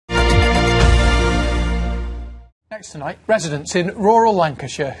Next tonight, residents in rural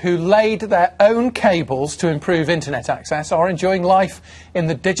Lancashire who laid their own cables to improve internet access are enjoying life in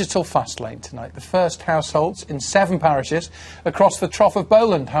the digital fast lane tonight. The first households in 7 parishes across the Trough of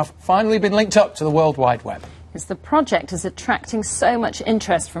Bowland have finally been linked up to the World Wide Web. The project is attracting so much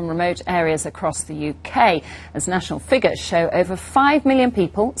interest from remote areas across the UK, as national figures show over 5 million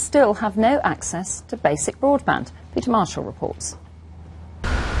people still have no access to basic broadband. Peter Marshall reports.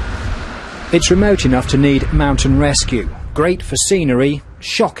 It's remote enough to need mountain rescue, great for scenery,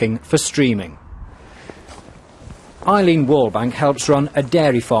 shocking for streaming. Eileen Wallbank helps run a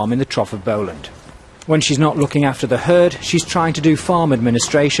dairy farm in the Trough of Bowland. When she's not looking after the herd, she's trying to do farm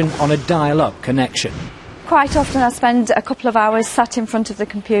administration on a dial-up connection. Quite often I spend a couple of hours sat in front of the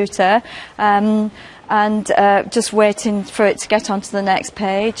computer and just waiting for it to get onto the next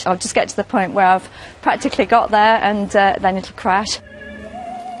page. I'll just get to the point where I've practically got there and then it'll crash.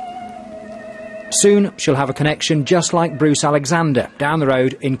 Soon she'll have a connection just like Bruce Alexander down the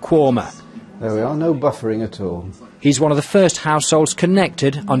road in Quarmer. There we are, no buffering at all. He's one of the first households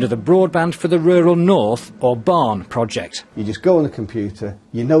connected under the Broadband for the Rural North, or BARN, project. You just go on the computer,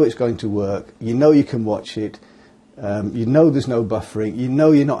 you know it's going to work, you know you can watch it, you know there's no buffering, you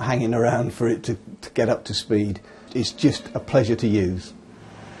know you're not hanging around for it to get up to speed. It's just a pleasure to use.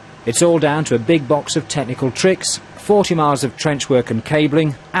 It's all down to a big box of technical tricks, 40 miles of trench work and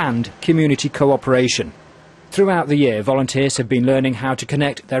cabling, and community cooperation. Throughout the year, volunteers have been learning how to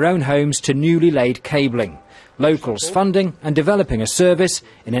connect their own homes to newly laid cabling, locals funding and developing a service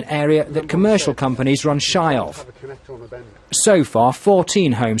in an area that commercial companies run shy of. So far,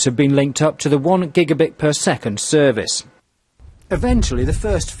 14 homes have been linked up to the 1 gigabit per second service. Eventually, the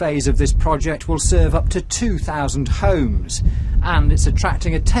first phase of this project will serve up to 2,000 homes, and it's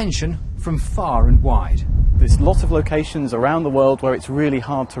attracting attention from far and wide. There's lots of locations around the world where it's really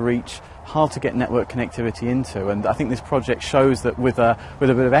hard to reach, hard to get network connectivity into, and I think this project shows that with a bit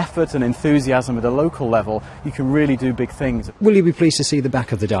of effort and enthusiasm at a local level, you can really do big things. Will you be pleased to see the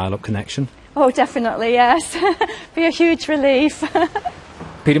back of the dial-up connection? Oh, definitely, yes. Be a huge relief.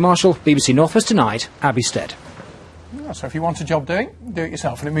 Peter Marshall, BBC North West Tonight, Abbeystead. Yeah, so if you want a job doing, do it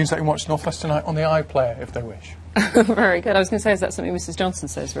yourself, and it means they can watch North West Tonight on the iPlayer if they wish. Very good. I was going to say, is that something Mrs Johnson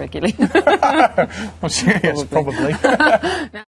says regularly? Well, yes, probably.